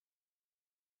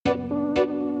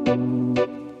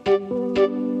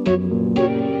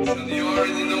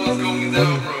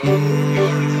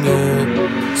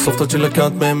tar chilla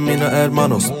kant med mina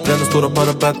hermanos. Bränner stora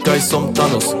para bad guys som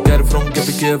Thanos. Härifrån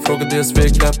GBG, fråga det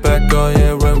svek. Clap back,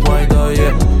 yeah, rewind,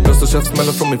 yeah. Röst och käft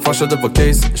smäller från min farsa, det var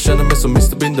case. Känner mig som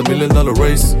Mr. Bean, the $1 million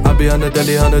race. Abby han är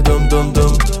deli, han är dum.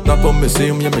 Napp på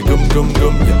museum, ge mig gum.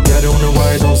 Yeah. Get on the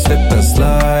ride, don't slip and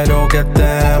slide. Oh get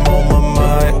damn on my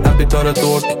mind. Abby tar ett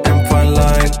åk, en fine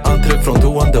line. Entré från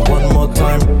toan, the one more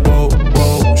time. Wow,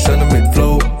 känner mitt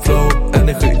flow.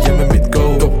 Energi, ge mig mitt go.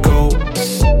 Wow,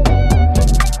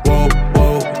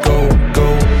 go.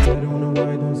 Get on the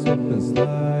ride, don't slip and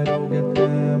slide. Oh get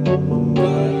damn on my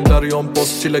mind. Clarion boss,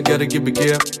 chilla, get a GBG.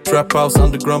 Trap house,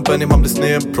 underground, Benny, man blir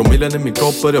sned. Promillen i min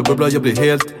kropp, börjar bubbla, jag blir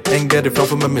helt. En Gary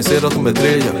framför mig, men ser att de är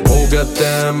tre. Oh god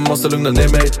damn, måste lugna ner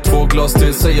mig. 2 glas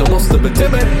till, säg jag måste bete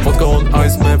mig. Vodka on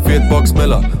ice med fet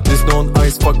baksmälla. Disney on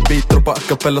ice, fuck beat, droppa a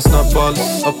cappella, snabball.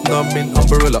 Öppna min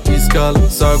umbrella, iskall.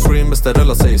 Sour cream med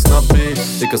sterella, säger snabbi.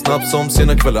 Lika snabb som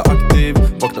sina kvällar aktiv.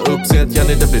 Vakna upp sent,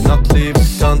 Jenny, det blir nattliv.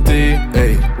 Kanti,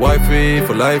 ey, wifi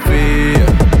for life.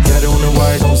 Get on the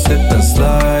ride, don't slip and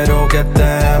slide. Oh god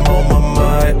damn, on my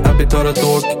mind. Abby tar ett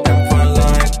åk, en fine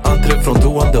line. Entré från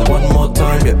toan, the one more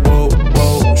time. Yeah, wow,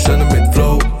 känner mitt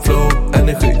flow.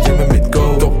 Energi, ge mig mitt go.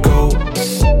 Wow,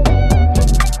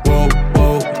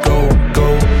 go.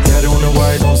 Get on the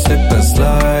ride, don't slip and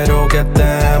slide. Oh god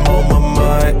damn, on my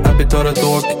mind. Abby tar ett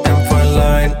åk, en fine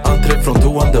line. Entré från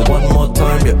toan, the one more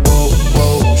time. Yeah,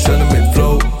 wow, känner mitt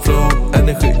flow.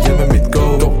 Energi, ge mig mitt go.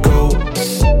 Wow,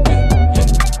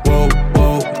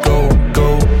 go.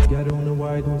 Get on the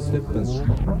ride, don't slip and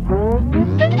slide.